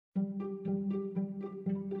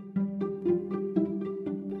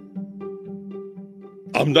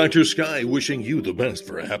I'm Dr. Sky, wishing you the best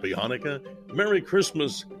for a happy Hanukkah, Merry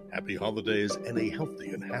Christmas, happy holidays, and a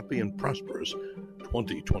healthy and happy and prosperous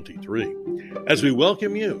 2023. As we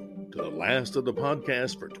welcome you to the last of the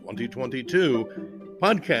podcast for 2022,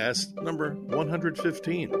 podcast number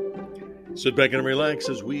 115. Sit back and relax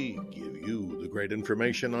as we give you the great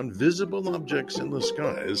information on visible objects in the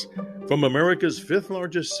skies from America's fifth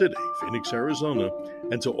largest city, Phoenix, Arizona,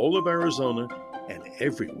 and to all of Arizona and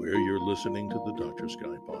everywhere you're listening to the Dr.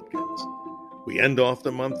 Sky podcast. We end off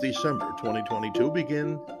the month December 2022,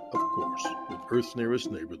 begin, of course, with Earth's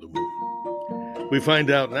nearest neighbor, the moon. We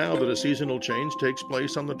find out now that a seasonal change takes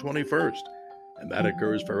place on the 21st, and that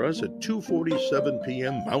occurs for us at 2:47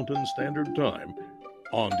 p.m. Mountain Standard Time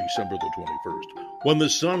on December the 21st. When the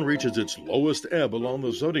sun reaches its lowest ebb along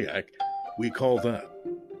the zodiac, we call that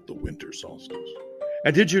the winter solstice.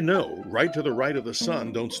 And did you know, right to the right of the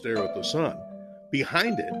sun, don't stare at the sun,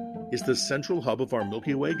 behind it is the central hub of our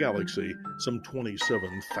Milky Way galaxy, some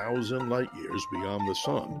 27,000 light years beyond the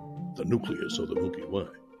sun, the nucleus of the Milky Way.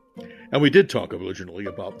 And we did talk originally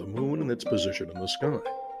about the moon and its position in the sky.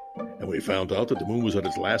 And we found out that the moon was at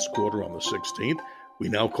its last quarter on the 16th. We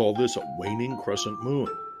now call this a waning crescent moon.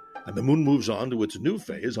 And the moon moves on to its new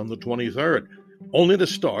phase on the 23rd, only to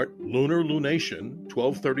start lunar lunation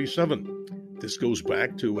 1237. This goes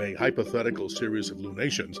back to a hypothetical series of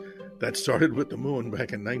lunations that started with the moon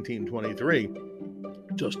back in 1923,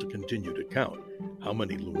 just to continue to count how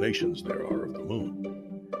many lunations there are of the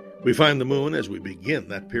moon. We find the moon as we begin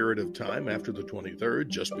that period of time after the 23rd,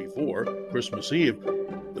 just before Christmas Eve.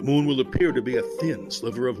 The moon will appear to be a thin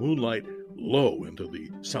sliver of moonlight low into the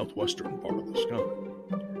southwestern part of the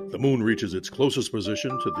sky. The moon reaches its closest position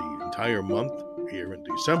to the entire month here in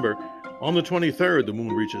December. On the 23rd, the moon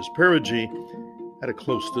reaches perigee at a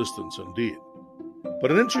close distance indeed.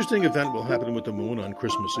 But an interesting event will happen with the moon on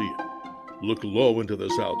Christmas Eve. Look low into the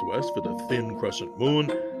southwest for the thin crescent moon.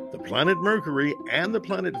 The planet Mercury and the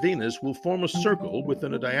planet Venus will form a circle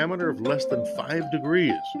within a diameter of less than 5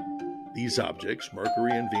 degrees. These objects,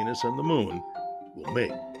 Mercury and Venus and the moon, will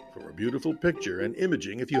make for a beautiful picture and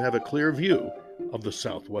imaging if you have a clear view of the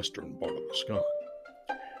southwestern part of the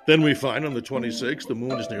sky. Then we find on the 26th, the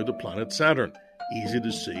moon is near the planet Saturn, easy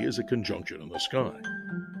to see as a conjunction in the sky.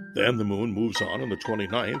 Then the moon moves on the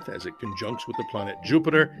 29th as it conjuncts with the planet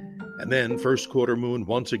Jupiter, and then first quarter moon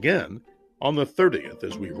once again on the 30th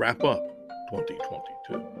as we wrap up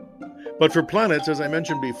 2022. But for planets, as I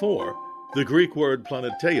mentioned before, the Greek word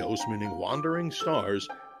planeteos, meaning wandering stars,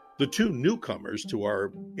 the two newcomers to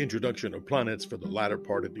our introduction of planets for the latter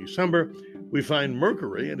part of December, we find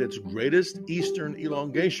Mercury at its greatest eastern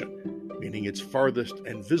elongation, meaning it's farthest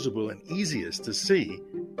and visible and easiest to see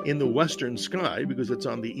in the western sky because it's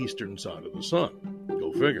on the eastern side of the sun.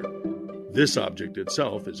 Go figure. This object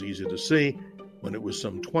itself is easy to see when it was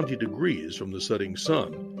some 20 degrees from the setting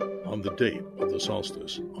sun on the date of the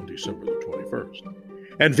solstice on December the 21st.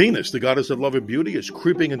 And Venus, the goddess of love and beauty, is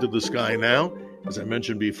creeping into the sky now. As I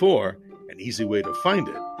mentioned before, an easy way to find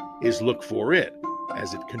it is look for it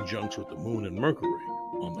as it conjuncts with the moon and Mercury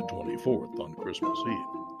on the 24th on Christmas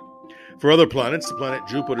Eve. For other planets, the planet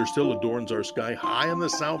Jupiter still adorns our sky high in the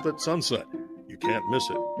south at sunset. You can't miss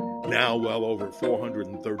it. Now well over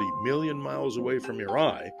 430 million miles away from your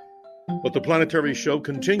eye. But the planetary show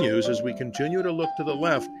continues as we continue to look to the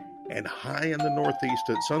left, and high in the northeast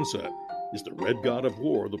at sunset is the red god of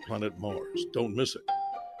war, the planet Mars. Don't miss it.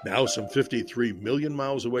 Now some 53 million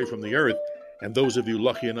miles away from the Earth, and those of you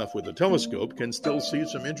lucky enough with a telescope can still see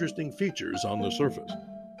some interesting features on the surface.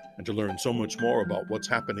 And to learn so much more about what's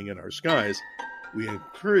happening in our skies, we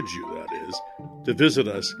encourage you, that is, to visit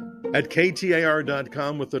us at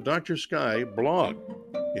ktar.com with the Dr. Sky blog,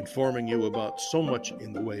 informing you about so much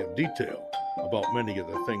in the way of detail about many of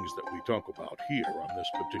the things that we talk about here on this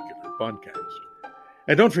particular podcast.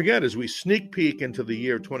 And don't forget, as we sneak peek into the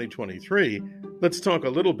year 2023, let's talk a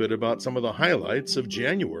little bit about some of the highlights of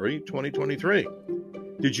January 2023.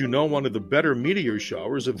 Did you know one of the better meteor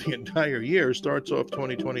showers of the entire year starts off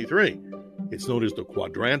 2023? It's known as the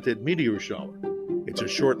quadrantid meteor shower. It's a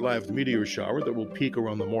short-lived meteor shower that will peak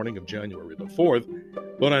around the morning of January the 4th,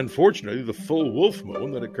 but unfortunately, the full wolf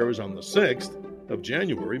moon that occurs on the 6th of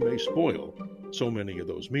January may spoil so many of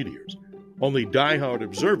those meteors. Only die-hard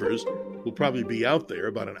observers will probably be out there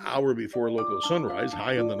about an hour before local sunrise,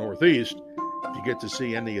 high in the northeast. If you get to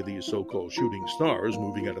see any of these so-called shooting stars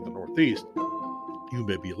moving out of the northeast, you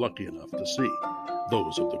may be lucky enough to see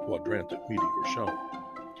those of the quadrantid meteor shower.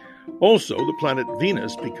 Also, the planet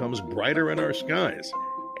Venus becomes brighter in our skies,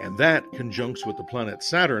 and that conjuncts with the planet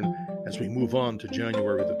Saturn as we move on to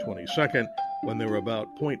January the 22nd, when they're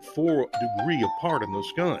about 0.4 degree apart in the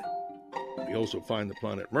sky. We also find the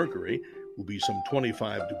planet Mercury will be some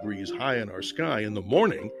 25 degrees high in our sky in the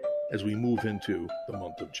morning as we move into the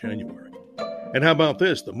month of January. And how about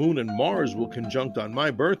this? The Moon and Mars will conjunct on my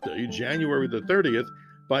birthday, January the 30th,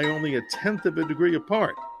 by only a tenth of a degree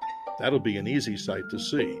apart. That'll be an easy sight to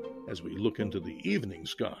see as we look into the evening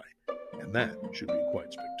sky, and that should be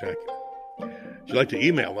quite spectacular. If you'd like to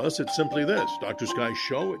email us, it's simply this,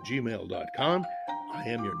 drskyshow@gmail.com. I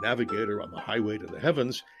am your navigator on the highway to the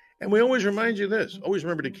heavens, and we always remind you this, always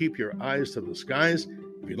remember to keep your eyes to the skies.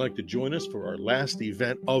 If you'd like to join us for our last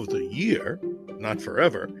event of the year, not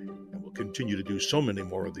forever, and we'll continue to do so many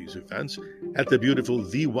more of these events, at the beautiful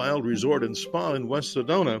The Wild Resort and Spa in West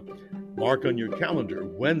Sedona, mark on your calendar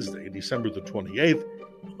Wednesday, December the 28th,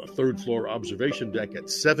 on the third floor observation deck at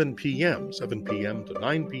 7 p.m. to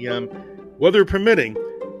 9 p.m., weather permitting,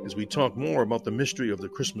 as we talk more about the mystery of the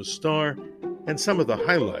Christmas star and some of the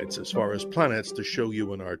highlights as far as planets to show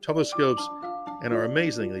you in our telescopes and our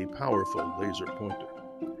amazingly powerful laser pointer.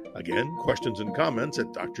 Again, questions and comments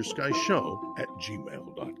at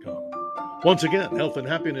drskyshow@gmail.com. Once again, health and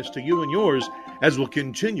happiness to you and yours as we'll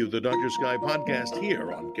continue the Dr. Sky podcast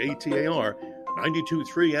here on KTAR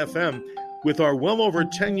 92.3 FM with our well over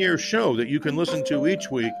 10-year show that you can listen to each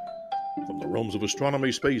week from the realms of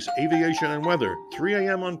astronomy, space, aviation, and weather, 3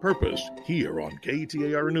 a.m. on purpose, here on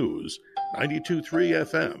KTAR News, 92.3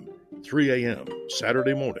 FM, 3 a.m.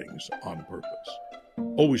 Saturday mornings on purpose.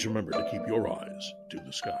 Always remember to keep your eyes to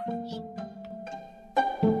the skies.